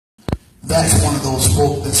That's one of those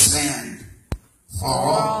folk that stand far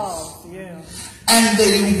off. Yeah. And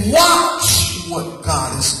they watch what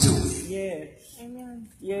God is doing. Yes. Amen.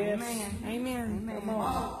 Yes. Amen. Amen. Amen. Come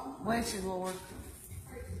on. Bless you, Lord.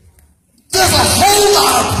 There's a whole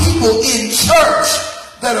lot of people in church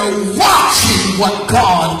that are watching what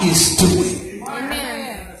God is doing.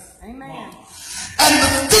 Amen. Amen. And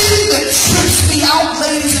the thing that trips me out,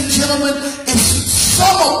 ladies and gentlemen, is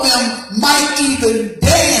some of them might even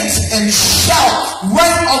dance and shout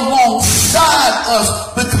right alongside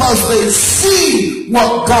us because they see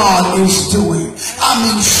what God is doing. I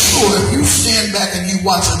mean, sure, if you stand back and you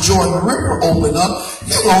watch a Jordan River open up,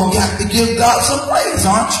 you're going to have to give God some praise,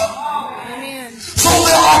 aren't you? So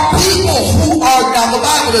there are people who are, now the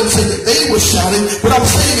Bible doesn't say that they were shouting, but I'm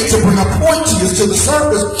saying it to bring a point to you, to the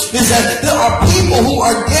surface, is that there are people who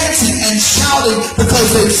are dancing and shouting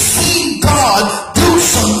because they've seen God do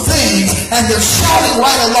some things, and they're shouting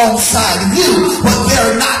right alongside you, but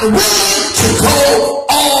they're not willing to go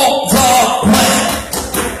all the way.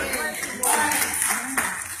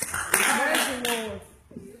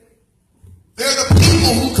 They're the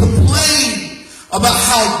people who complain about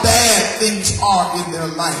how bad things are in their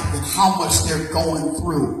life and how much they're going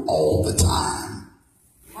through all the time.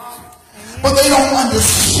 But they don't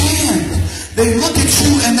understand. They look at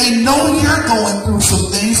you and they know you're going through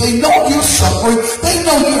some things. They know you're suffering. They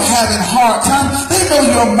know you're having hard times. They know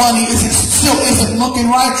your money still isn't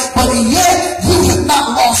looking right. But yet you have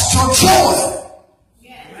not lost your joy.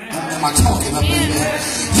 Am I talking up in there?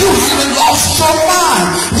 You haven't lost your mind.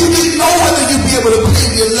 You didn't know whether you'd be able to pay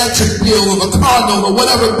the electric bill or the car note or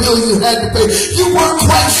whatever bill you had to pay. You weren't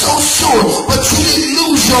quite so sure, but you didn't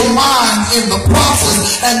lose your mind in the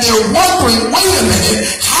process. And they're wondering, wait a minute,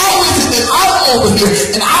 how is it that I'm over here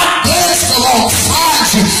and I danced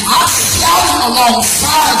alongside you, I shouted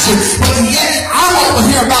alongside you, but yet I'm over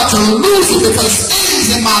here about to lose it because things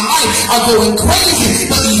in my life are going crazy,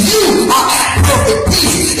 but you are at perfect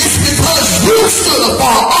peace. It's because you stood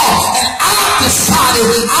afar off and I decided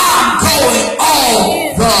I'm going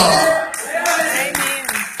all the way.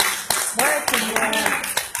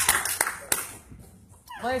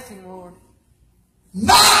 Blessing, Lord.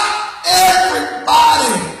 Not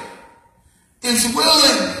everybody is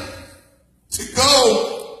willing to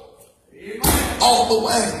go all the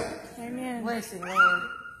way. Amen. Blessing, Lord.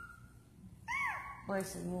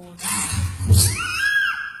 Blessing, Lord.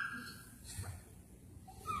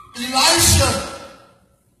 Elisha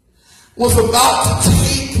was about to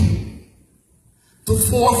take the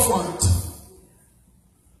forefront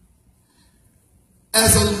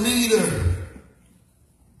as a leader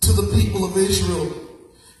to the people of Israel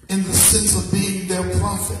in the sense of being their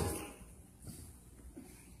prophet.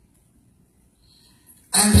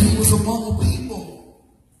 And he was among a people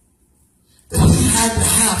that he had to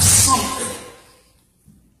have something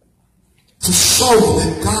to show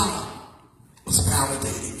that God was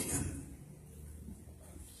validating him.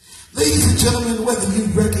 Ladies and gentlemen, whether you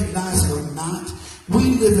recognize it or not,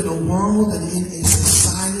 we live in a world and in a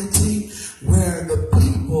society where the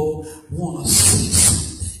people want to see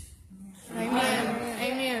something. Amen.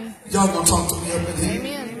 Amen. Y'all gonna talk to me up in here?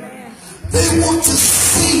 Amen. They want to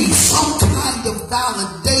see some kind of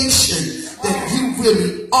validation that you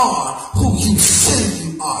really are who you say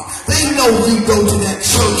you are. They know you go to that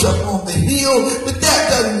church up on the hill, but that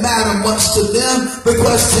doesn't matter much to them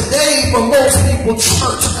because today, for most people,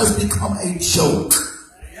 church has become a joke.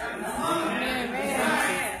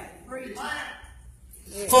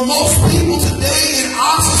 For most people today in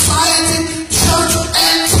our society, church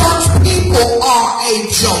and church people are a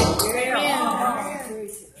joke.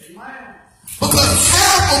 Because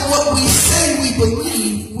half of what we say we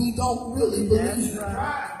believe, we don't really believe.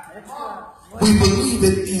 We believe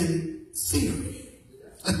it in theory,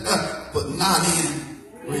 but not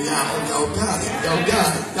in reality. Y'all got it. Y'all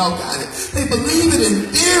got it. Y'all got it. They believe it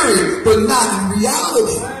in theory, but not in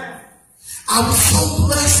reality. I was so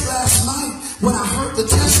blessed last night when I heard the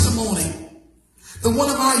testimony that one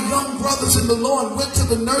of our young brothers in the Lord went to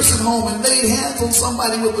the nursing home and laid hands on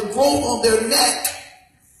somebody with a growth on their neck.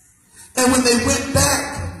 And when they went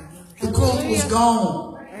back, the growth was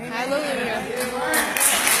gone. Hallelujah.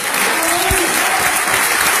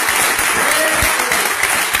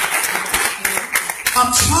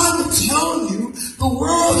 I'm trying to tell you, the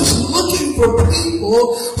world is looking for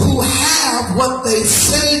people who have what they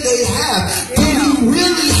say they have. Do you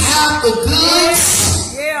really have the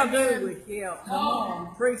goods? Yeah, do we? Yeah. Come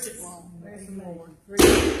on. Preach it, Lord. Praise the Lord. Preach it.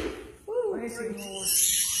 Praise the Lord.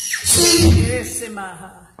 See? Yes, in my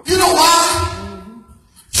heart. You know why?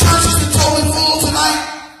 Churches are totally full tonight.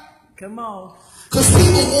 Come on. Because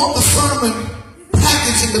people want the sermon packed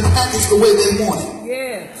packaging the package the way they want it.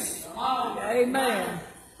 Yes. Amen.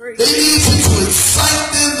 They need you to excite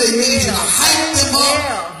them. They need you to hype them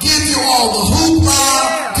up, give you all the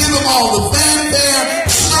hoopla, give them all the fanfare,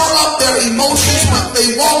 stir up their emotions, but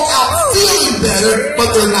they walk out feeling better, but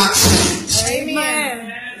they're not changed. Amen.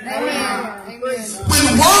 When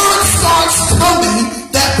word starts coming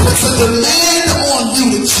that puts a demand on you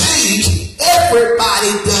to change,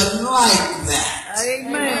 everybody doesn't like that.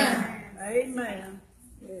 Amen. Amen.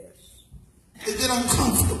 Yes. They get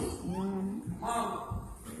uncomfortable.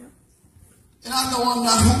 And I know I'm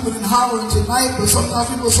not hooping and hollering tonight, but sometimes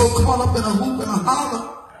people are so caught up in a hoop and a holler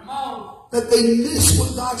that they miss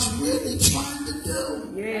what God's really trying to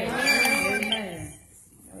do. Yeah. Amen.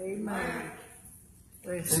 Amen.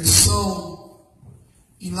 And so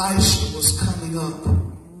Elisha was coming up.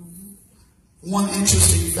 One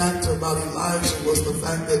interesting factor about Elijah was the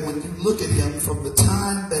fact that when you look at him, from the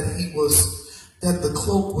time that the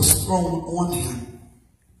cloak was thrown on him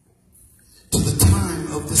to the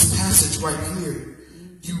time of this passage right here,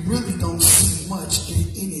 you really don't see much in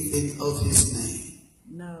anything of his name.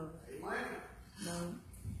 No.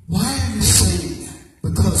 Why are you saying that?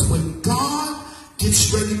 Because when God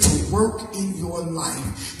gets ready to work in your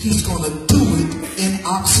life, he's going to do it in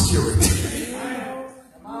obscurity.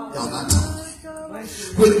 Y'all not talking.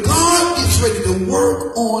 When God gets ready to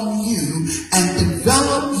work on you and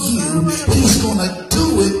develop you, he's going to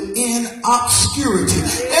do it in obscurity.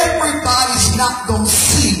 Everybody's not going to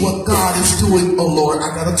see what God is doing. Oh Lord,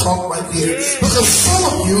 I got to talk right here. Because some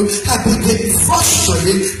of you have been getting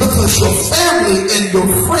frustrated because your family and your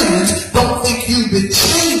friends don't think you've been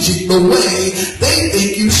changing the way they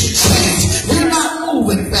think you should change. You're not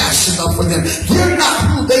moving fast enough for them. You're not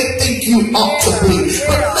who they think you ought to be.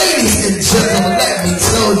 But ladies and gentlemen, let me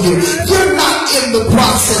tell you, you're not in the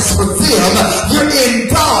process for them. You're in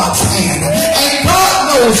God's hand. And God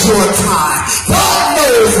knows your time. God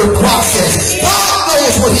knows the process. God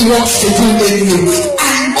knows what he wants to do in you.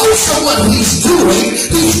 And most of what he's doing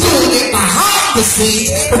it behind the scenes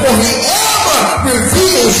before he ever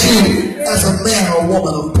reveals you as a man or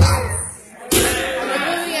woman of power.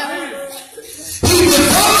 He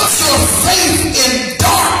develops your faith in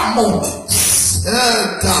dark moments.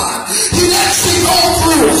 God. He lets you go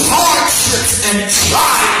through hardships and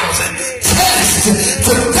trials and tests to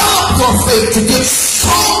develop your faith to get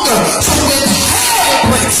stronger. So when hell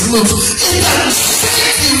breaks loose, it doesn't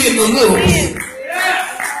shake you in the little bit.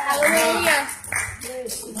 Hallelujah.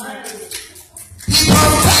 He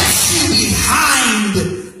perfects you behind the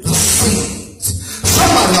scenes.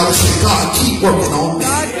 Somebody ought to say, God, keep working on me.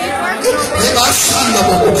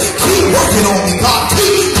 Keep working on me, God.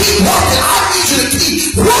 Keep working. I need you to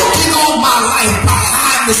keep working on my life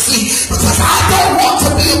behind the scenes because I don't want to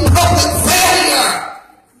be a public failure.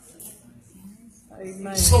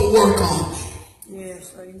 Amen. So work on me.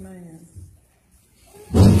 Yes, amen.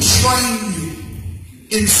 Train you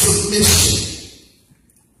in submission.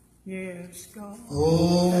 Yes, God.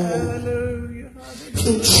 Oh. Hallelujah.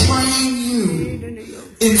 He'll train you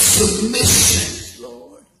in submission.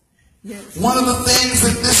 Yes. One of the things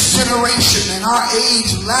that this generation and our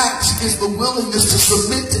age lacks is the willingness to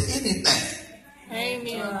submit to anything.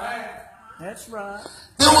 Amen. That's right.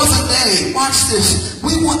 There was a day, watch this,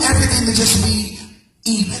 we want everything to just be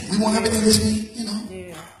even. We want everything to just be,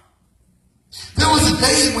 Yeah. There was a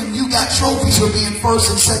day when you got trophies for being first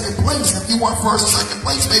and second place. And if you weren't first and second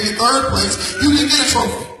place, maybe third place, you didn't get a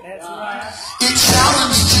trophy. That's right. It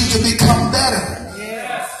challenged you to become better.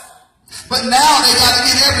 But now they got to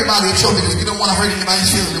get everybody a trophy because you don't want to hurt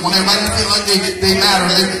anybody's feelings. They want everybody to feel like they matter.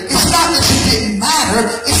 It's not that you didn't matter.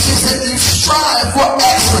 It's just that you strive for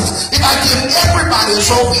excellence. If I give everybody a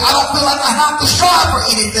trophy, I don't feel like I have to strive for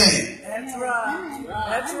anything. That's right.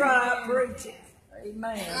 That's right. Preach it.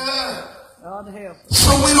 Amen. God help us.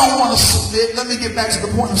 So we don't want to submit. Let me get back to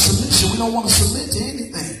the point of submission. We don't want to submit to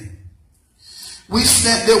anything.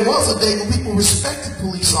 There was a day when people respected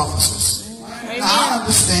police officers. Now, I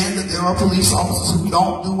understand that there are police officers who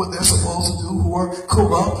don't do what they're supposed to do, who are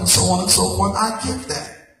corrupt and so on and so forth. I get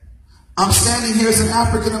that. I'm standing here as an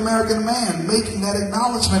African-American man making that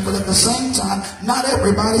acknowledgement, but at the same time, not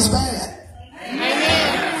everybody's bad.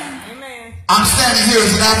 Amen. I'm standing here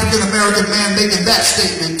as an African-American man making that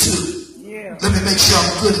statement too. Yeah. Let me make sure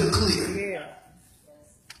I'm good and clear. Yeah.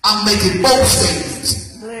 I'm making both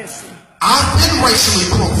statements. Bless you. I've been racially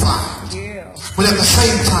profiled. Yeah. But at the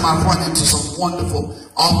same time, I've run into some wonderful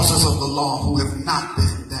officers of the law who have not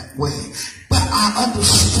been that way. But I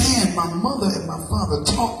understand my mother and my father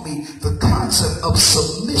taught me the concept of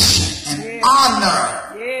submission and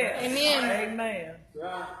honor. Yeah. Amen. Amen.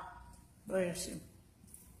 Bless you.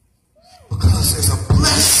 Because there's a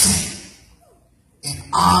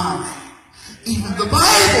honor me. Even the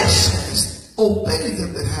Bible says, obey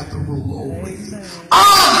them that have the rule over you.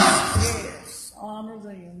 Honor them. Yes. Honor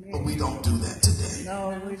them. Yes. But we don't do that today.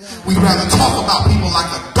 No, we don't. We rather talk about people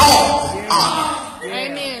like a dog than honor.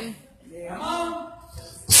 Amen. Yeah.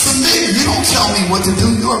 Submit. You don't tell me what to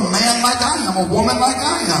do. You're a man like I am, a woman like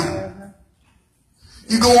I am.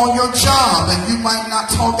 You go on your job and you might not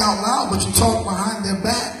talk out loud, but you talk behind their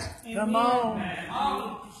back. Come on.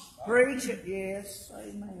 Preach it. Yes.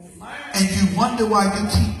 Amen. And you wonder why you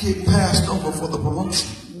keep getting passed over for the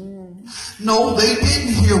promotion. No, they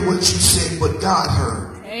didn't hear what you said, but God heard.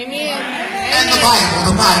 Amen. And the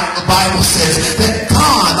Bible says that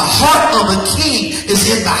God, the heart of the king, is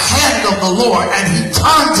in the hand of the Lord, and he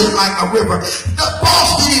turns it like a river. The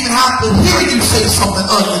boss didn't even have to hear you say something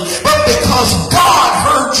ugly, but because God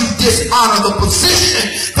heard you dishonor the position,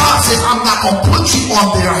 God says, I'm not going to put you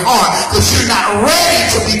on their heart because you're not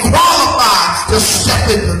ready to be qualified to step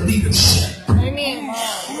into leadership. Amen.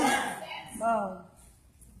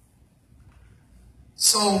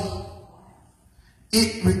 So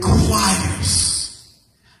it requires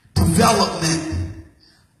development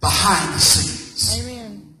behind the scenes.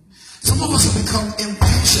 Amen. Some of us have become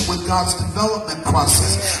impatient with God's development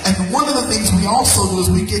process. And one of the things we also do is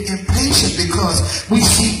we get impatient because we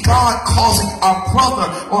see God causing our brother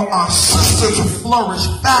or our sister to flourish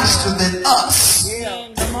faster than us. Yeah.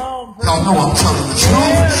 Come on. Y'all know I'm telling the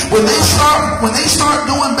truth. When they start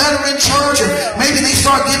doing better in church, or maybe they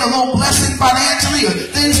start getting a little blessing financially, or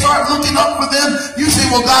things start looking up for them, you say,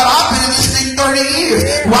 well, God, I've been in this thing 30 years.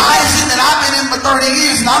 Why is it that I've been in for 30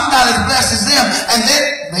 years and I'm not as blessed as them? And then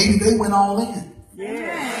maybe they went all in.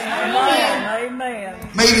 Amen.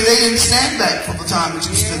 Maybe they didn't stand back for the time that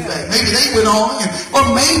you stood back. Maybe they went all in. Or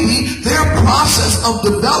maybe their process of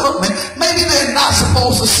development, maybe they're not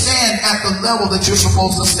supposed to stand at the level that you're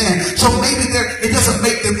supposed to stand. So maybe it doesn't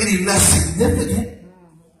make them any less significant.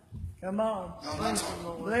 Come on.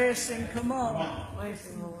 Bless him. Come on. Bless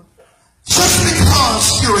him, Lord. Just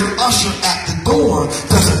because you're an usher at the door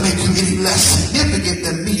doesn't make you any less significant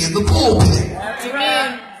than me in the pulpit.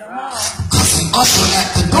 Amen. Because the usher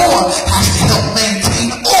at the door has to help maintain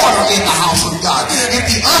order in the house of God. If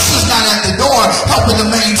the usher's not at the door helping to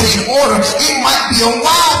maintain order, it might be a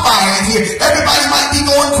wildfire in here. Everybody might be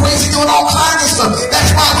going crazy doing all kinds of stuff.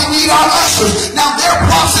 That's why we need our ushers. Now their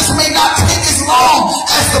process may not take as long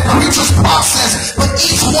as the preacher's process, but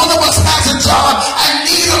each one of us has a job and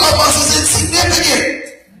neither of us is insignificant.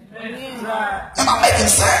 Am I making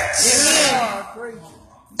sense?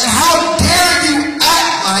 And how dare you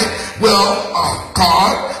act like, well, God,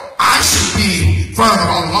 I should be further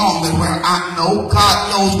along than where I know. God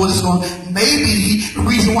knows what is going on. Maybe the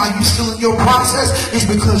reason why you're still in your process is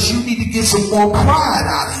because you need to get some more pride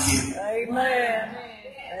out of you. Amen.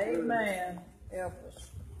 Amen. Help us.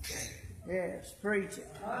 Yes, preach it.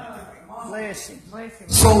 Bless him.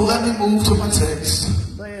 So let me move to my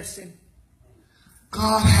text. Bless him.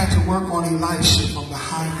 God had to work on Elisha from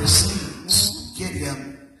behind the scenes, get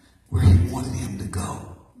him where he wanted him to go.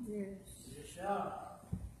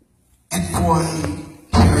 And for a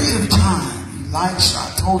period of time, Elisha, I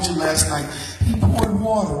told you last night, he poured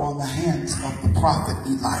water on the hands of the prophet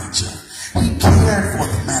Elijah. He cared for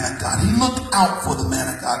the man of God. He looked out for the man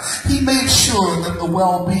of God. He made sure that the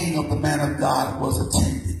well-being of the man of God was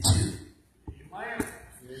attended to.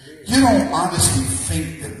 You don't honestly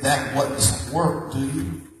think that that wasn't work, do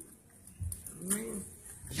you?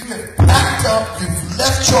 You have packed up, you've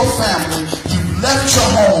left your family, you've left your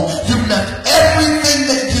home, you've left everything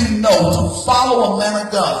that you know to follow a man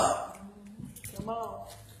of God. Come on.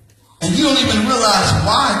 And you don't even realize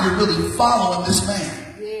why you're really following this man.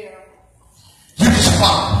 Yeah. You just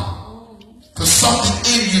follow. Because something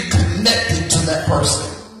in you connected to that person.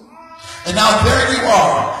 And now there you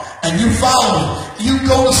are, and you follow him. You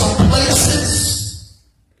go to some places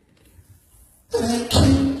that ain't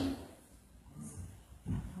cute.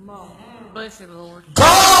 Bless you, Lord.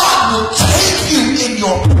 God will take you in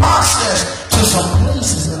your process to some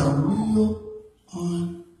places that are real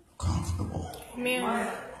uncomfortable. Amen.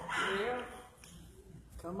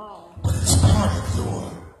 Come on. But it's part of your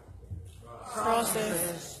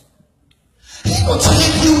Process. He will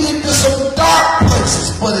take you into some dark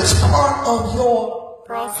places, but it's part of your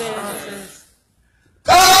Process.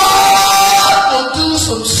 God will do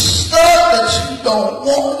some stuff that you don't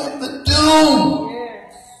want him to do.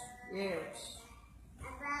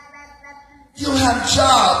 You'll have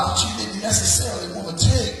jobs that you didn't necessarily want to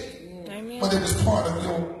take. Amen. But it was part of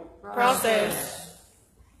your Process.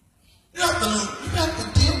 You have to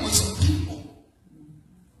deal with some people.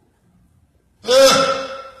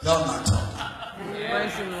 Y'all not talking.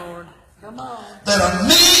 Bless you, Lord. Come on. that are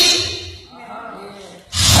mean,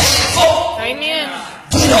 hateful, Amen.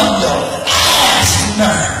 get on your ass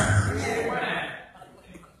nerve.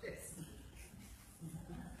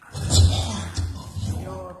 But it's part of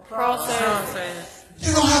your Process.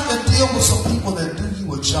 You don't have to deal with some people that do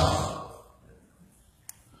you a job,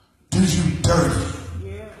 do you dirty,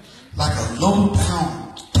 Yeah. like a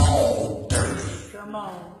low-down dog dirty, Come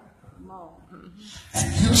on. Come on.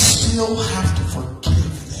 and you still have to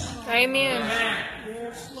forgive them. Amen.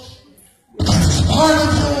 Yes, Lord. Because it's part of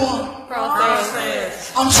your...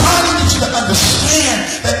 Process. I'm trying to get you to understand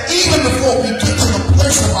that even before we get to the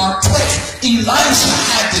place of our text, Elisha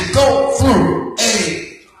had to go through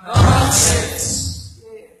a process.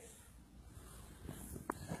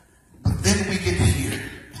 But then we get here,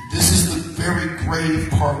 and this is the very grave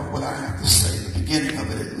part of what I have to say, the beginning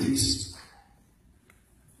of it at least.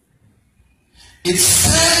 It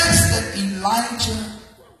says that Elijah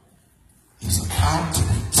is about to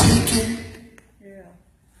be taken Yeah.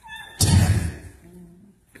 to heaven.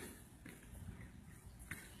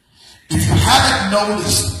 If you haven't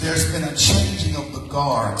noticed, there's been a changing of the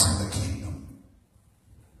guards in the kingdom.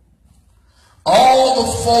 All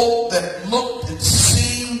the folk that looked and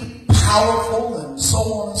seemed powerful and so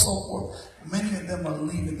on and so forth, many of them are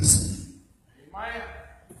leaving the scene.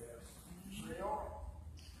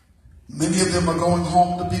 Many of them are going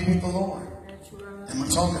home to be with the Lord. Am I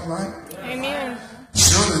talking right? Amen.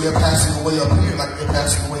 Surely they're passing away up here like they're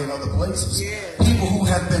passing away in other places. People who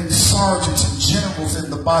have been sergeants and generals in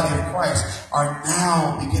the body of Christ are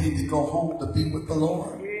now beginning to go home to be with the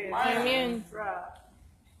Lord. Amen.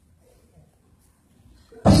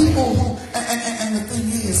 People who, and the thing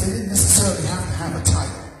is, they didn't necessarily have to have a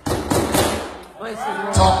title.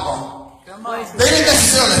 Talk on. They didn't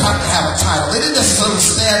necessarily have to have a title. They didn't necessarily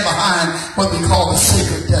stand behind what we call the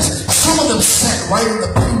sacred desk. Some of them sat right in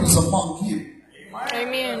the pews among you.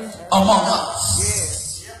 Amen. Among us.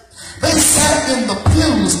 They sat in the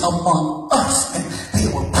pews among us, and they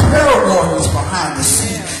were prayer warriors behind the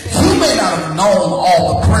scene. You may not have known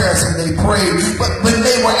all the prayers that they prayed, but when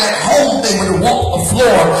they were at home, they would walk the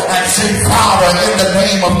floor and say, Father, in the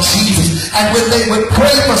name of Jesus. And when they would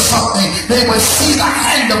pray for something, they would see the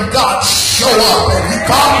hand of God show up, and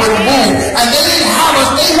God would move. And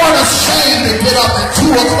they weren't ashamed to get up at 2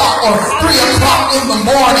 o'clock or 3 o'clock in the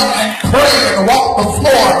morning and pray and walk the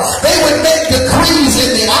floor. They would make decrees in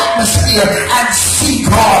the atmosphere and see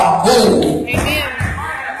God move. Amen.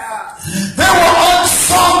 There were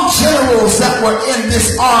unsung generals that were in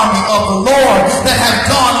this army of the Lord that have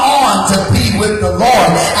gone on to be with the Lord.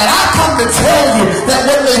 And I come to tell you that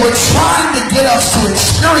what they were trying to get us to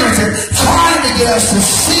experience and trying to get us to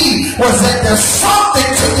see was that there's something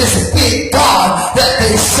to this big God that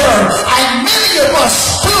they serve. And many of us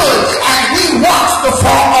stood and we watched the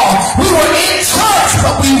far off. We were in church,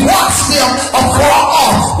 but we watched them afar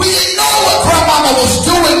off. We didn't know what Grandmama was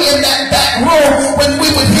doing in that back room when we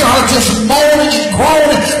would hear her just moaning and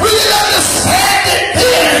groaning. We didn't understand it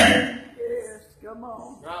then. Yes. Come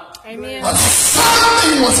on. Amen. But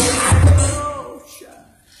something was happening.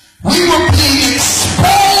 We were being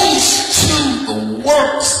exposed to the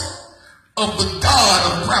works of the God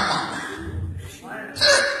of Grandma.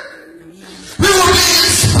 We were being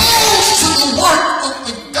exposed to the work of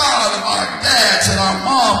the God of our dads and our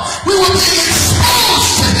mom. We were being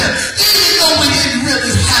exposed to him, even though we didn't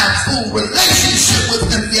really have full relationship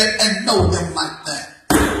with him yet and know him like that.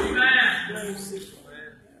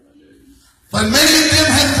 But many of them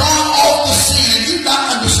have gone off the scene, and you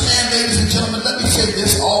not understand, ladies and gentlemen, let me say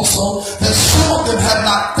this also, that some of them have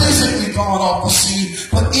not physically gone off the scene,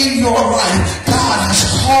 but in your life, God has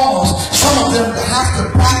caused some of them to have to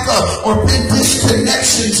back up or been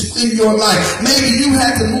disconnections in your life. Maybe you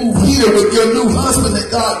had to move here with your new husband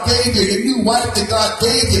that God gave you, your new wife that God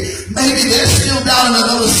gave you. Maybe they're still down in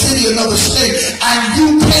another city, another state, and you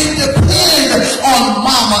can't depend on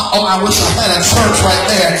mama. Oh, I wish I had a church right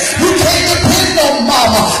there. You can't depend on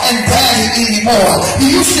mama and daddy anymore.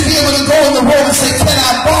 You used to be able to go in the room and say, can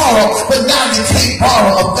I borrow? But now you can't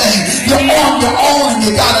borrow a thing. You're on your own and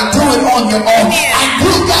you got to do it on your own. And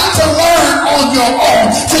you got to learn on your own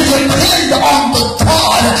to depend on the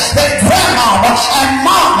God that grandmama and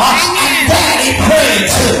mama and daddy prayed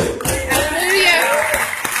to. Hallelujah.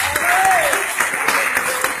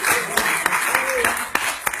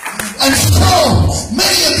 And so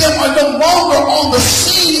many of them are no longer on the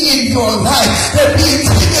scene in your life. They're being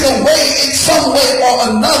taken away in some way or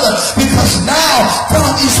another because now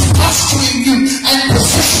God is posturing you and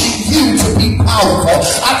positioning you to be powerful.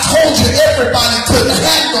 I told you everybody couldn't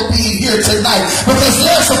handle being here tonight because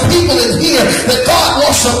there are some people in here that God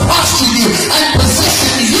wants to posture you and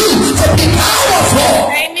position you to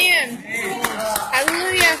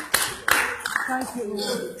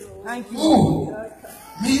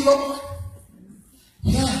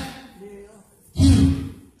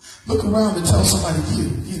Look around and tell somebody, you.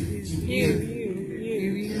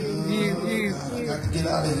 I got to get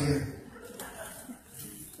out of here.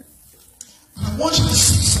 But I want you to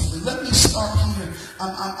see something. Let me start here.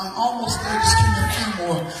 I'm almost there. Just give me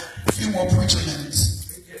a few more preacher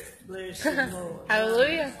minutes. Bless you, Lord.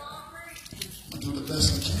 Hallelujah. I'll do the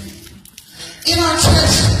best I can. In our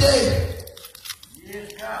text today,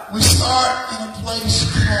 we start in a place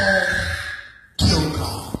called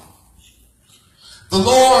Gilgal. The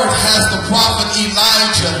Lord has the prophet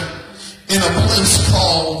Elijah in a place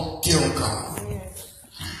called Gilgal.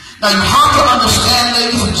 Now you have to understand,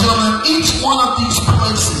 ladies and gentlemen, each one of these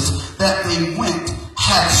places that they went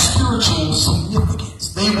had spiritual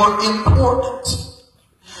significance. They were important.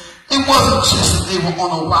 It wasn't just that they were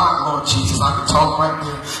on a route, Lord Jesus. I can talk right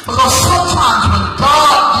there. Because sometimes when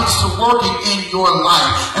God gets to working in your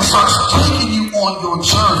life and starts taking you on your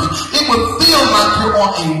journey, it would feel like you're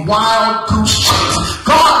on a wild goose chase.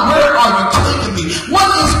 God, where are you taking me? What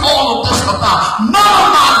is all of this about? None of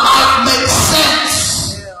my life makes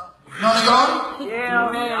sense. You know what I got?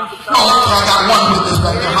 Yeah, man. Oh, okay, I got one witness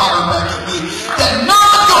back there hollering back at me. That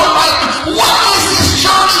none of your life, what is this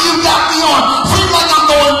journey you got me on? Seems like I'm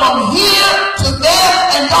going from here to there,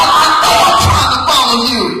 and God, I know I'm trying to follow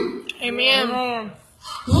you. Amen.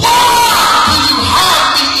 Why do you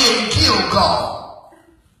have me in Gilgal?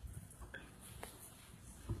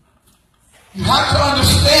 You have to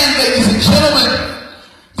understand, ladies and gentlemen,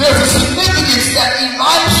 there's a significance that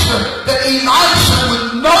Elisha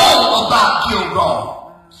would know about Gilgal.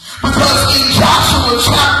 Because in Joshua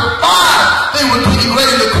chapter 5, they were getting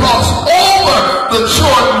ready to cross over the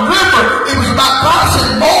Jordan River. It was about God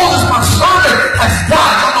said, Moses, my servant, has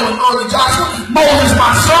died. I know in early Joshua, Moses,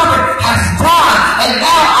 my servant, has died. And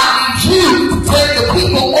now I need you to take the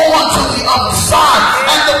people on to the other side.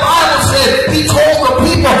 And the Bible said, he told the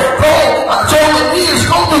people, told the leaders,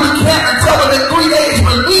 go through the camp and tell them in 3 days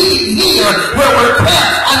we're leaving here where we're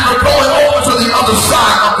camped and we're going over to the other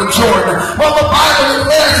side of the Jordan. Well, the Bible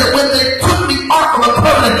declares that when they took the Ark of the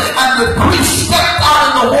Covenant and the priest stepped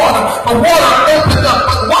out in the water opened up.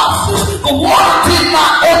 But watch this, the water did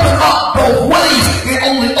not open up both ways. It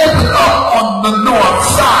only opened up on the north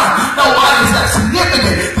side. Now, why is that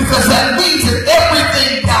significant? Because that means that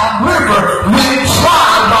everything downriver went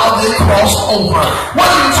dry while they crossed over. What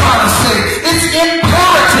are you trying to say? It's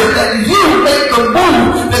imperative that you make the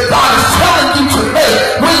move that God is telling you to make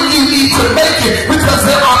when you need to make it. Because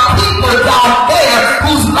there are people down there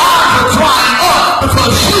whose lives are drying up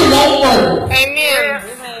because you won't move. Amen.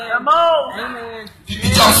 Come on. Amen.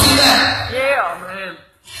 Did y'all see that? Yeah, man.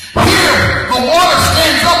 Here, the water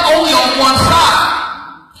stands up only on one side.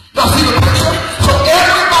 Y'all see the picture? So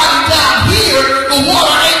everybody down here, the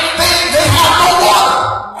water they have no water.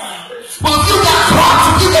 Well, if you got crops,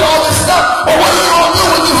 if you got all this stuff, well, what are you going to do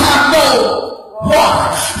when you have no water?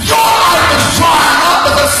 Your life is drying up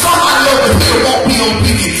because somebody over here won't be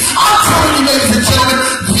obedient. I'm telling you, ladies and gentlemen,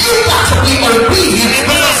 you got to be obedient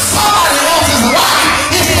because somebody else's life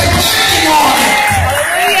is depending on it.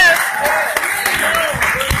 Hallelujah.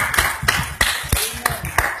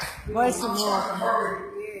 Bless the Lord.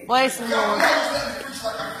 Bless the Lord.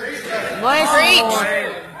 Bless the Lord.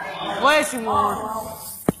 Bless you, Lord.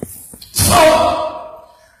 So,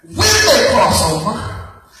 when they cross over,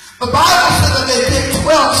 the Bible said that they picked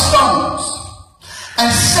 12 stones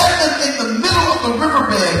and set them in the middle of the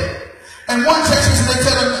riverbed. And one section said they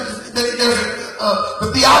said the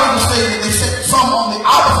theologians say that they set some on the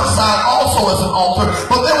opposite side also as an altar,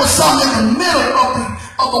 but there was some in the middle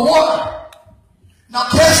of the water. Now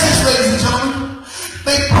catch this, ladies and gentlemen.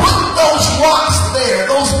 They put those rocks there,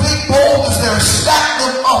 those big boulders there, stacked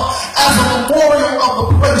them up as a memorial of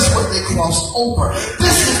the place where they crossed over.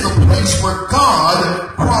 This is the place where God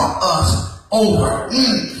brought us over.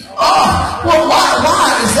 Well, why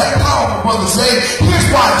is that powerful, Brother Zay? Here's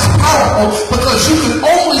why it's powerful. Because you could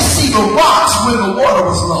only see the rocks when the water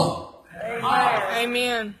was low.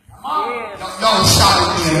 Amen. Y'all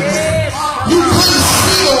shouted me. You couldn't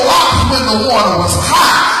see the rocks when the water was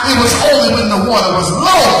high. It was only when the water was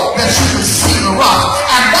low that you could see the rocks.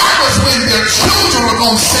 And that was when their children were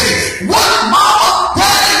going to say, what, Mama,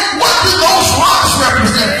 Daddy, what do those rocks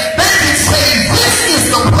represent? They could say, this is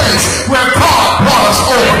the place where God brought us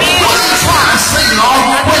over. What are you trying to say,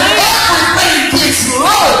 y'all? When everything gets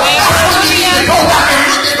low, that's when you need to go back and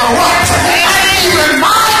look at the rocks and be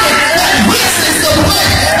reminded that this is the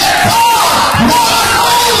place that God brought us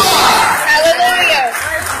over. Hallelujah.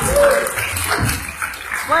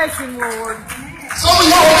 Bless you, Lord. Some of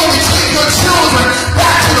y'all need to take your children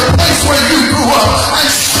back to the place where you grew up and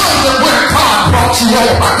show them where God brought you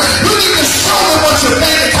over. You need to show them what your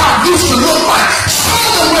bank account used to look like. Show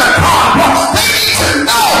them know where God brought. They need to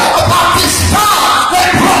know about this God that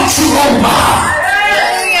brought you over.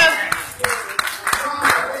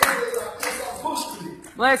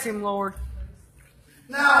 Bless him, Lord.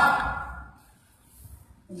 Now,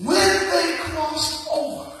 when they crossed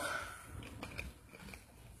over,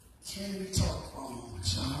 can we talk for a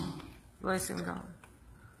moment, y'all? Bless him, God.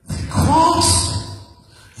 They crossed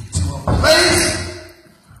into a place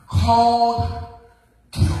called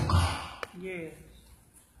Gilgal. Yes.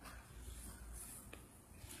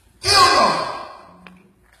 Gilgal.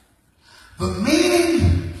 The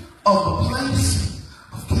meaning of the place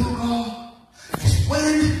of Gilgal is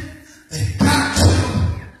when they got to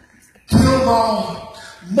Gilgal,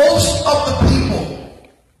 most of the people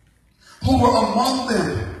who were among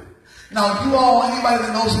them. Now, you all, anybody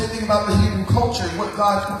that knows anything about the Hebrew culture and what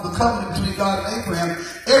God, the covenant between God and Abraham,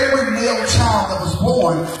 every male child that was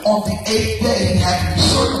born on the 8th day had to be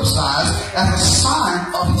circumcised as a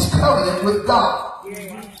sign of his covenant with God.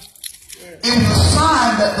 It was a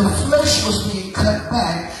sign that the flesh was being cut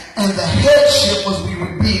back and the headship was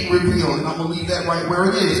being revealed. And I'm going to leave that right where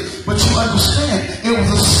it is. But you understand, it was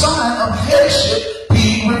a sign of headship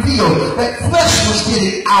being revealed. That flesh was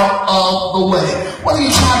getting out of the way. What are you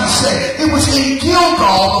trying to say? It was in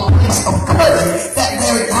Gilgal, the place of cutting, that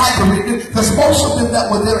they inaugurated, because most of them that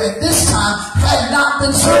were there at this time had not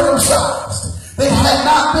been circumcised. They had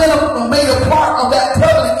not been made a part of that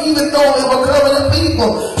covenant, even though they were covenant people.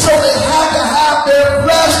 So they had to have their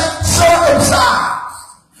flesh circumcised.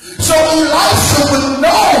 So Elisha would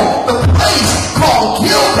know the place called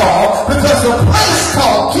Gilgal, because the place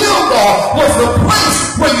called Gilgal was the place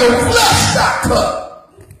where your flesh got cut.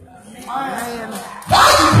 Why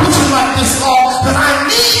are you preaching like this, Lord? Because I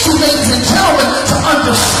need you, ladies and gentlemen, to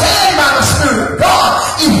understand by the Spirit of God,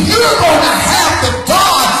 if you're going to have the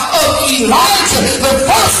God of Elijah, the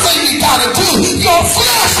first thing you got to do, your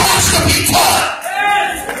flesh has to be cut.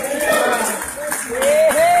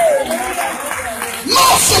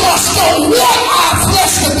 Most of us don't want our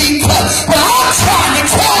flesh to be cut, but I'm trying to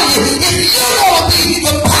tell you, if you're going to be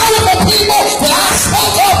the powerful people that I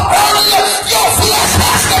spoke of earlier, your flesh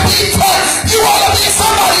has to be cut. You ought to be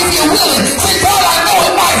somebody if you're willing. Say, God, I know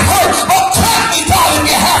it might hurt, but cut me, God, if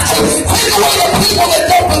you have to. Take away the people that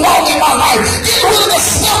don't belong in my life. Get rid of the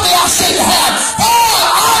stuff that I shouldn't have. God,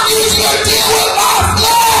 I need you to deal with my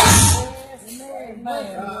flesh.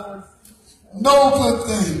 No good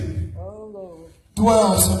thing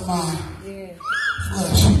dwells in my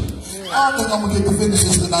flesh. I don't think I'm going to get to finish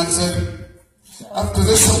this tonight, because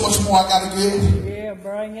there's so much more I got to give. Yeah,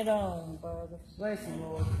 bring it on, Father. Bless you,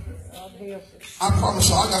 Lord. I'll help you. I promise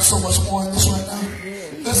you, I got so much more in this right now.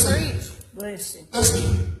 Yeah. Listen. Bless you.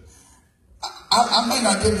 Listen. I may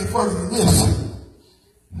not get any further than this,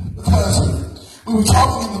 because we were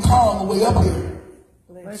talking in the car on the way up here.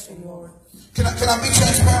 Bless you, Lord. Can I be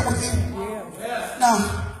transparent with you? Yeah.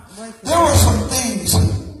 Now, there are some things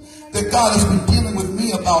that God has been dealing with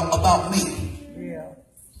me about me. Yeah.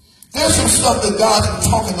 There's some stuff that God's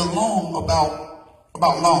been talking to Long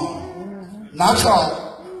about Long. Mm-hmm. Not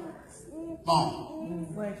y'all. Long.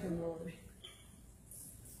 Bless you, Lord.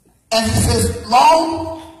 And he says,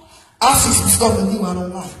 Long, I see some stuff in you I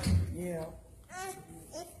don't like. Yeah.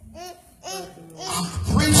 I'm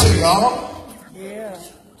preaching, y'all. Yeah.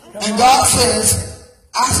 And God says,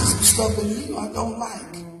 I see some stuff in you I don't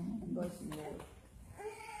like.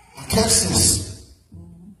 Now catch this.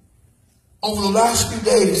 Over the last few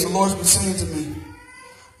days, the Lord's been saying to me,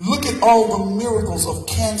 look at all the miracles of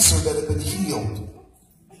cancer that have been healed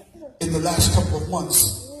in the last couple of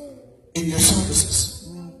months in your services,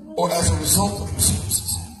 or as a result of your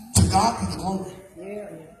services. To God be the glory. Yeah.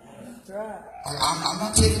 That's right. I'm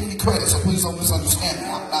not taking any credit, so please don't misunderstand me.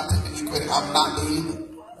 I'm not taking any credit. I'm not the healer.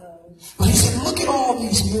 But he said, look at all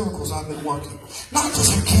these miracles I've been working. Not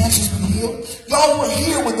just your cancer's been healed. Y'all were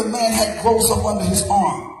here when the man had growths up under his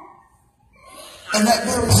arm. And that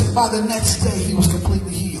very by the next day, he was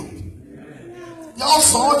completely healed. Y'all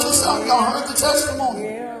saw it yourself. Y'all heard the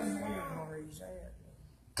testimony.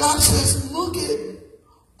 God says, look at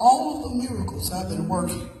all of the miracles I've been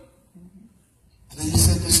working. And then he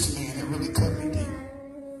said this to me, and it really cut me deep.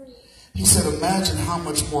 He said, imagine how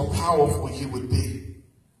much more powerful you would be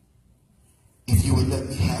if you would let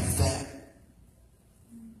me have that.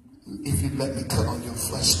 If you'd let me cut on your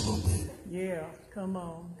flesh a little bit. Yeah, come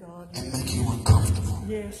on, God. And make you uncomfortable.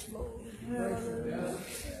 Yes, Lord.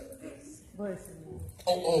 Bless you.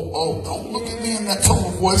 Oh, don't look at me in that tone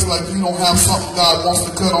of voice like you don't have something God wants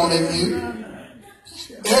to cut on in you.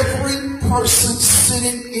 Every person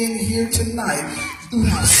sitting in here tonight, you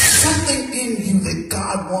have something in you that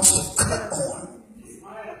God wants to cut on.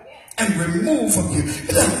 and removed from you. It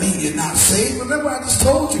doesn't mean you're not saved. Remember, I just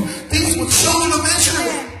told you, these were children of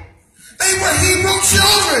Israel. They were Hebrew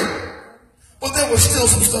children. But there was still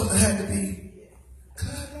some stuff that had to be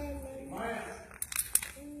cut.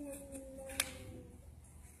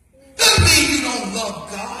 Doesn't mean you don't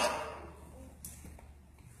love God.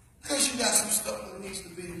 Because you got some stuff that needs to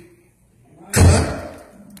be cut.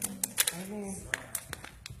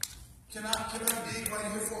 Can I dig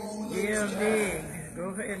right here for a moment? Yeah, dig. Go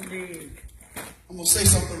ahead and dig. I'm going to say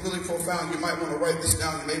something really profound. You might want to write this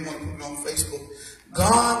down. You may want to put it on Facebook.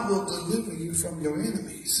 God will deliver you from your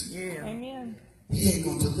enemies. Yeah. Amen. He ain't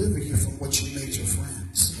going to deliver you from what you made your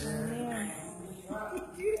friends. Amen.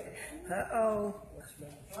 Uh-oh.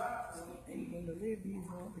 Ain't going to deliver you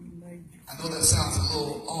from what you made you. I know that sounds a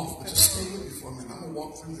little off, but just stay with me for a minute. I'm going to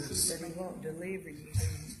walk through this. But he won't deliver you.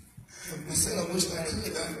 I said I wish I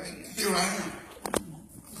could. Here I am.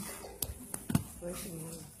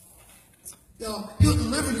 Yo, he'll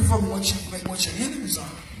deliver you from what your enemies are.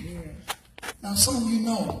 Yeah. Now, some of you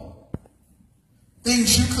know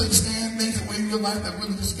things you couldn't stand, things that were in your life that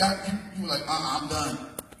really just got you. You were like, I'm done.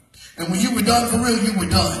 And when you were done for real, you were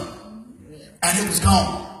done, and it was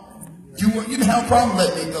gone. You didn't have a problem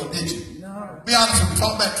letting it go, did you? No. Be honest with me.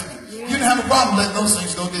 Talk back to me. Yeah. You didn't have a problem letting those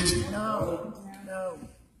things go, did you? No. No.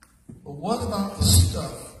 But what about the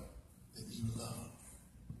stuff that you love?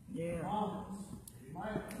 Yeah.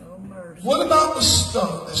 No mercy. What about the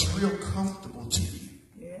stuff that's real comfortable to you?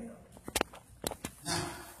 Yeah. Now,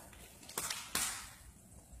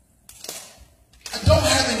 I don't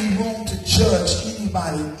have any room to judge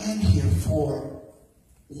anybody in here for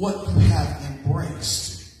what you have embraced.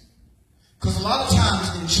 Because a lot of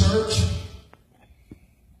times in church,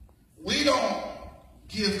 we don't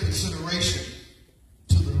give consideration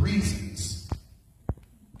to the reasons.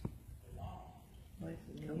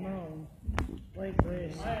 Come on. Wait.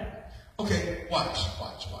 Okay, watch.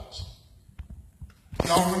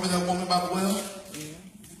 Y'all remember that woman by the well?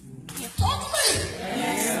 Yeah. Talk to me.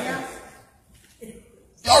 Yeah.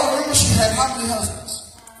 Y'all remember she had how many husbands?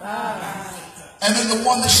 5. And then the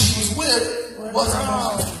one that she was with wasn't her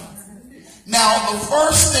husband. Now, the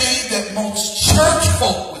first thing that most church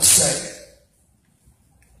folk would say,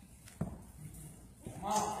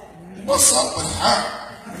 what's up with her?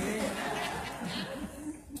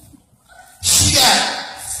 She got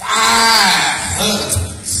 5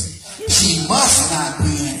 husbands. She must not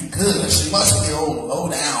be any good. She must be an old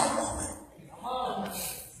low-down woman.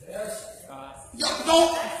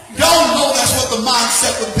 Y'all know that's what the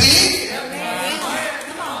mindset would be.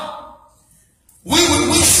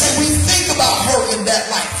 We think about her in that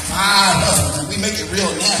like 5 husbands, and we make it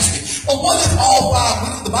real nasty. But what if all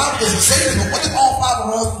 5, the Bible doesn't say this, but what if all 5 of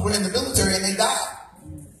her husbands were in the military and they died?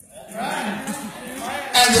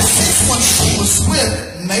 And the 6th one she was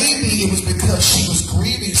with, maybe it was because she was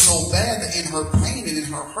grieving so bad that in her pain and in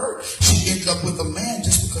her hurt, she ended up with a man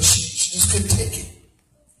just because she just couldn't take it.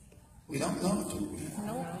 We don't know, do we?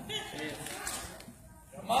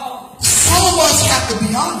 Some of us have to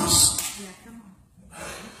be honest.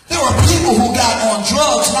 There are people who got on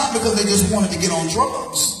drugs not because they just wanted to get on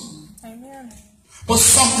drugs. Amen. But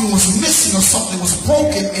something was missing or something was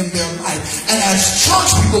broken in their life. And as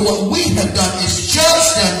church people, what we have done is judge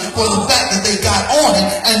them for the fact that they got on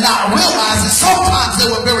it and not realize that sometimes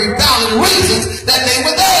there were very valid reasons that they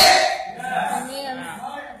were there. Amen.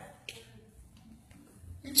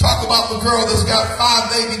 You talk about the girl that's got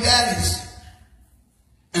 5 baby daddies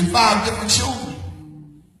and 5 different children.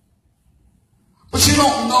 But you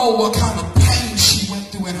don't know what kind of pain she went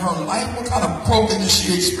through in her life, what kind of brokenness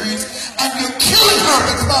she experienced, and you're killing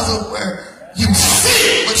her because of where you see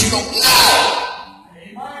it, but you don't know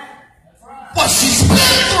what she's been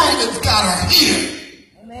through that's got her here.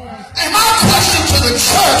 And my question to the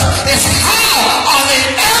church is, how are they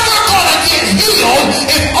ever going to get healed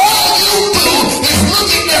if all you do is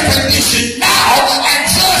look at their condition now and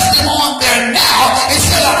judge them on their now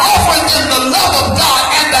instead of offering them the love of God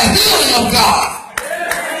and the healing of God?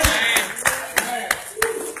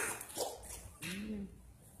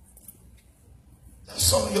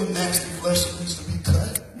 Some of your nasty flesh that needs to be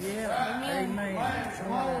cut. Yeah. Amen.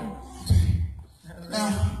 Now,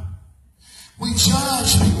 we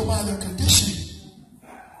judge people by their condition,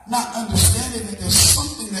 not understanding that there's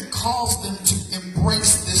something that caused them to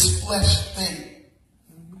embrace this flesh thing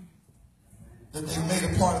that they made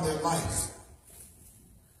a part of their life.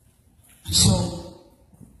 And so,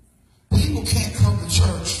 people can't come to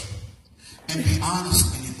church and be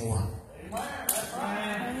honest anymore.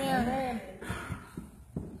 Amen.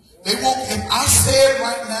 They won't. If I said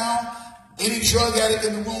right now Any drug addict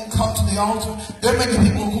in the room come to the altar. There may be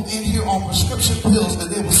people who in here on prescription pills that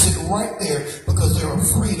they will sit right there because they're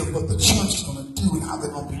afraid of what the church is going to do and how they're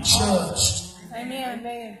going to be judged. Amen.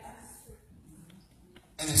 Amen.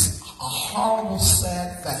 And it's a horrible,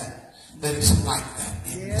 sad fact that it's like that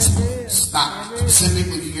in this place. Not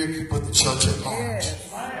specifically here, but the church at large.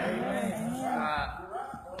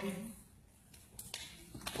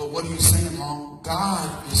 But what he's saying, Mom,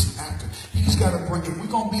 God is after. He's got to bring it. We're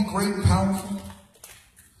going to be great and powerful.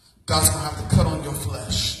 God's going to have to cut on your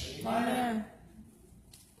flesh. Amen.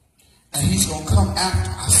 And he's going to come after.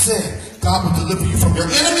 I said, God will deliver you from your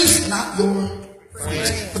enemies, not your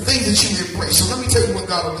friends. The things that you embrace. So let me tell you what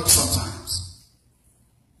God will do sometimes.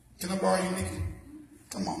 Can I borrow you, Nikki?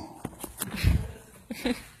 Come on.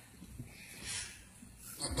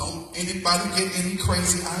 Now, don't anybody get any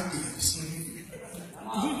crazy ideas.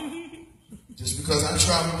 Just because I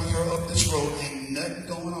travel with her up this road, ain't nothing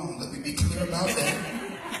going on. Let me be clear about that.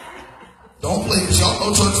 Don't play this. Y'all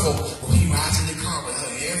know church folk. Well, he rides in the car with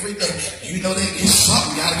her every day. You know that it's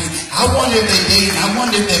something gotta be. I wonder if they're dating. I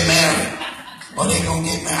wonder if they're married. Or they gonna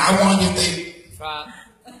get married. I wonder if they.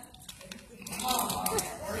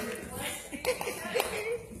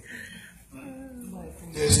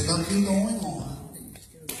 There's nothing going on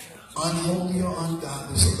unholy or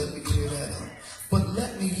ungodly. So let me clear that up. But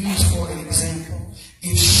let me use for an example.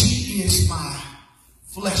 If she is my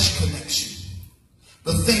flesh connection,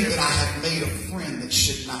 the thing that I have made a friend that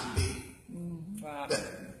should not be,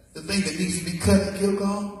 the thing that needs to be cut and killed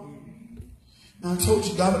gone. Now I told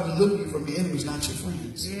you God will deliver you from your enemies, not your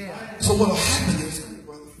friends. So what will happen is,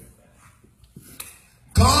 brother,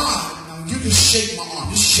 God, now you just shake my arm,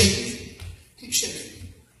 just shake me. Keep shaking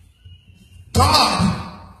me. God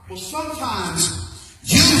will sometimes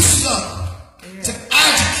use stuff to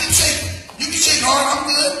agitate. Keep shaking. You can shake hard, I'm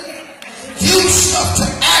good. Use stuff to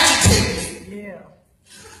agitate me.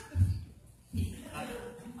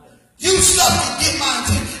 Use stuff to get my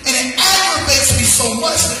attention. And it aggravates me so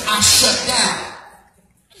much that I shut down.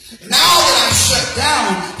 Now that I shut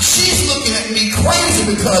down, she's looking at me crazy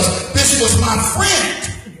because this was my friend.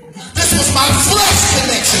 This was my flesh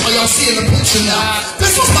connection. Are y'all seeing the picture now?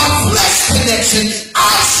 This was my flesh connection. I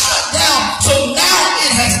shut down. So now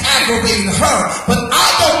it has aggravated her. But I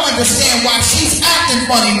don't understand why she's acting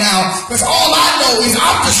funny now. Because all I know is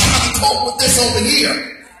I'm just trying to cope with this over here.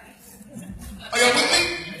 Are y'all with me?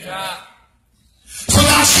 So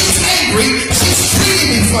now she's angry. She's treating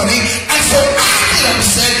me funny. And so I get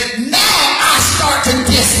upset. Now I start to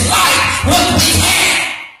dislike what we had.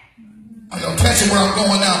 Are y'all catching where I'm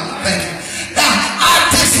going now? Thank you. Now,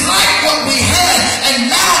 I dislike what we had,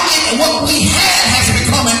 and now what we had has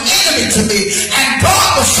become an enemy to me. And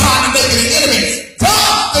God was trying to make it an enemy.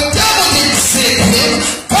 The devil didn't send him.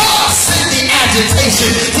 God sent the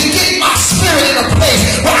agitation to get my spirit in a place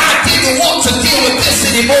where I didn't want to deal with this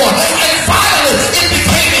anymore. And finally, it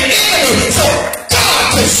became an enemy. So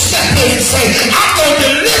God could step in and say, I'm going to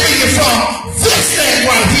deliver you from this thing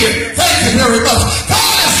right here. Thank you very much.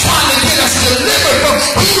 God is trying to get us delivered from.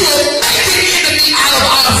 He will make an enemy out of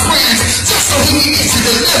our friends just so he can get you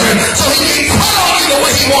delivered. So he can cut on you the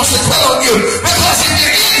way he wants to cut on you. Because if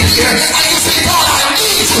you're in here and you say, God, I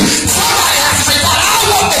need you, somebody has to say, God, I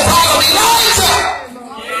want the God of Elijah.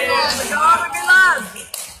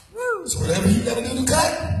 So whatever you got to do to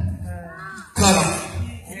cut on it.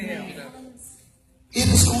 It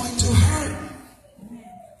is going to hurt.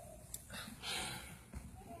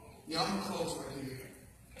 Yeah, I'm going to close right here.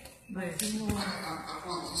 I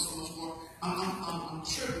promise you so much more. I'm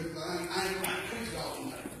tripping, but I ain't going to preach all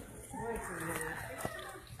tonight.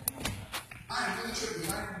 I ain't really tripping.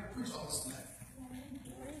 I ain't going to preach all this tonight.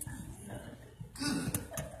 Good.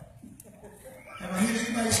 Have I hit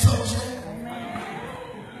anybody's toes yet?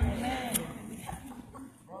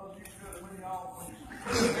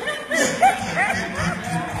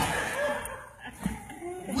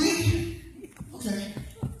 Okay.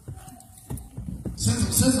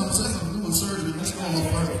 Since I'm doing surgery, let's go a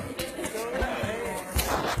little further.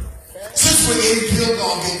 Since we're in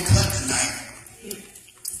Gilgal getting cut tonight,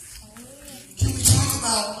 can we talk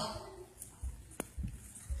about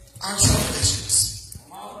our salvations?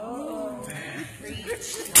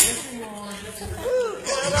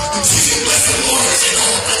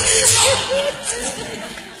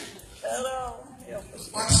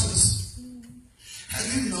 Watch this. Have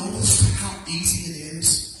you noticed how easy it is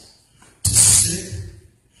to sit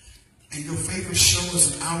and your favorite show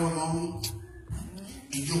is an hour long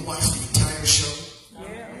and you'll watch the entire show?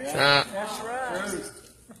 That's right.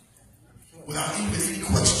 Without even any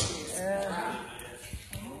question.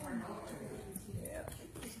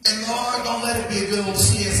 And Lord, don't let it be a good old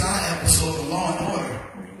CSI episode of Law and Order.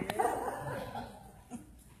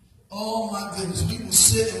 Oh my goodness, we will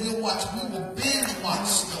sit and we'll watch, we will binge watch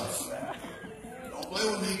stuff. Don't play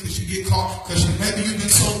with me because you get caught, because maybe you've been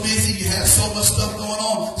so busy, you had so much stuff going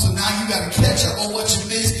on, so now you got to catch up on what you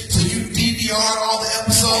missed, so you DVR'd all the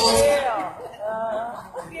episodes.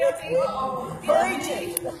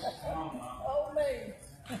 Oh, man.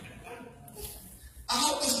 I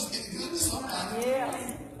hope this is getting good to somebody.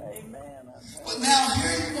 Yeah. Amen. But now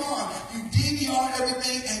here you are, you DVR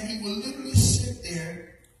everything, and you will literally sit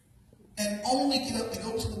there and only get up to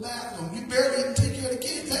go to the bathroom. You barely even take care of the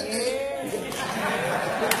kids that day.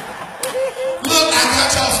 Look, I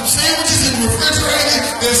got y'all some sandwiches in the refrigerator.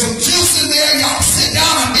 There's some juice in there. Y'all sit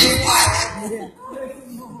down and get quiet.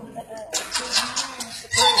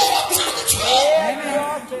 Don't go up to the truck.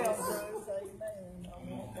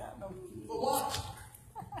 But what?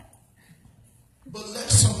 But let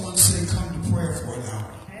someone say, come to prayer for an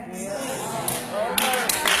hour.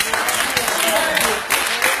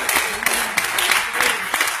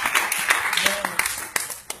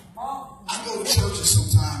 I go to churches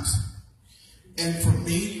sometimes, and for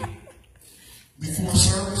me, before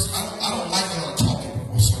service, I don't like a lot of talking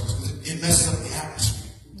before service because it messes up the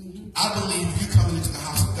atmosphere. I believe if you're coming into the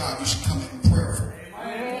house of God, you should come in prayerful.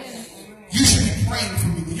 You should be praying for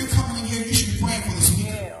me. When you're coming in here, you should be praying for the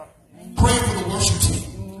speaker. Praying for the worship team.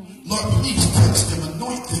 Lord, please touch them,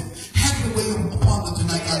 anoint them. Have your way upon them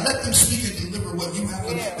tonight, God. Let them speak and deliver what you have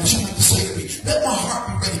that you have to say to me. Let my heart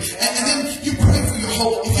be ready. And then you pray for your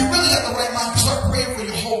whole, if you really got the right mind, start praying for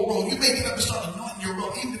your whole row. You may get up and start anointing your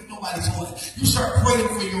row, even if nobody's on it. You start praying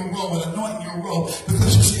for your row and anointing your row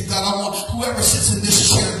because you say, God, I want whoever sits in this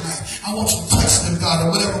chair tonight, I want you to touch them, God,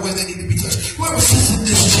 in whatever way they need to be touched. Whoever sits in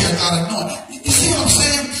this chair, God, anoint. You see what I'm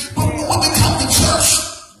saying? But when we come to church,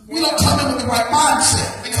 we don't come in with the right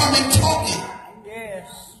mindset. We come in talking.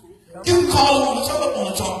 Yes. You can call them on the telephone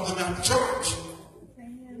and talk to them after church.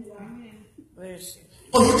 Listen.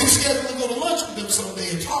 Or you can schedule to go to lunch with them someday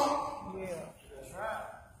and talk. Yeah.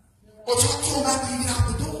 Or talk to them after you get out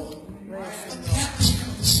the door. But the atmosphere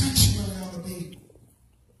of the sanctuary ought to be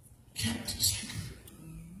kept sacred.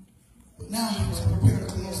 But now, as I prepare to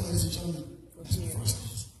close, ladies and gentlemen, that's the first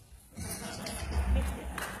close.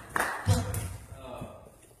 But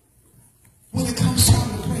when it comes time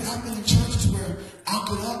to pray, I've been in churches where I'll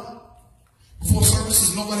get up before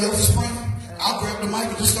services, nobody else is praying. I'll grab the mic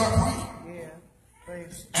and just start praying.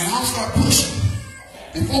 And I'll start pushing.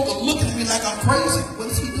 And folk are looking at me like I'm crazy. What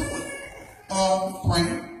is he doing?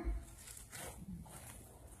 Praying.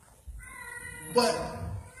 But,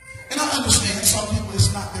 and I understand some people, it's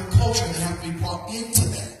not their culture. They have to be brought into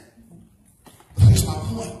that. But here's my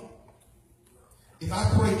point. If I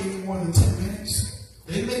pray any more than 10 minutes,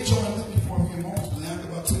 they may join with me for a few moments, but after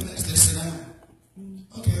about 10 minutes, they sit down.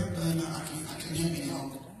 Okay, I'm done now. I can't hear any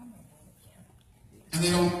longer. And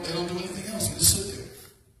they don't do anything else. They just sit there.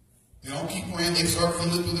 They don't keep praying. They start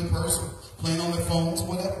fiddling through their purse or playing on their phones or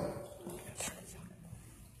whatever.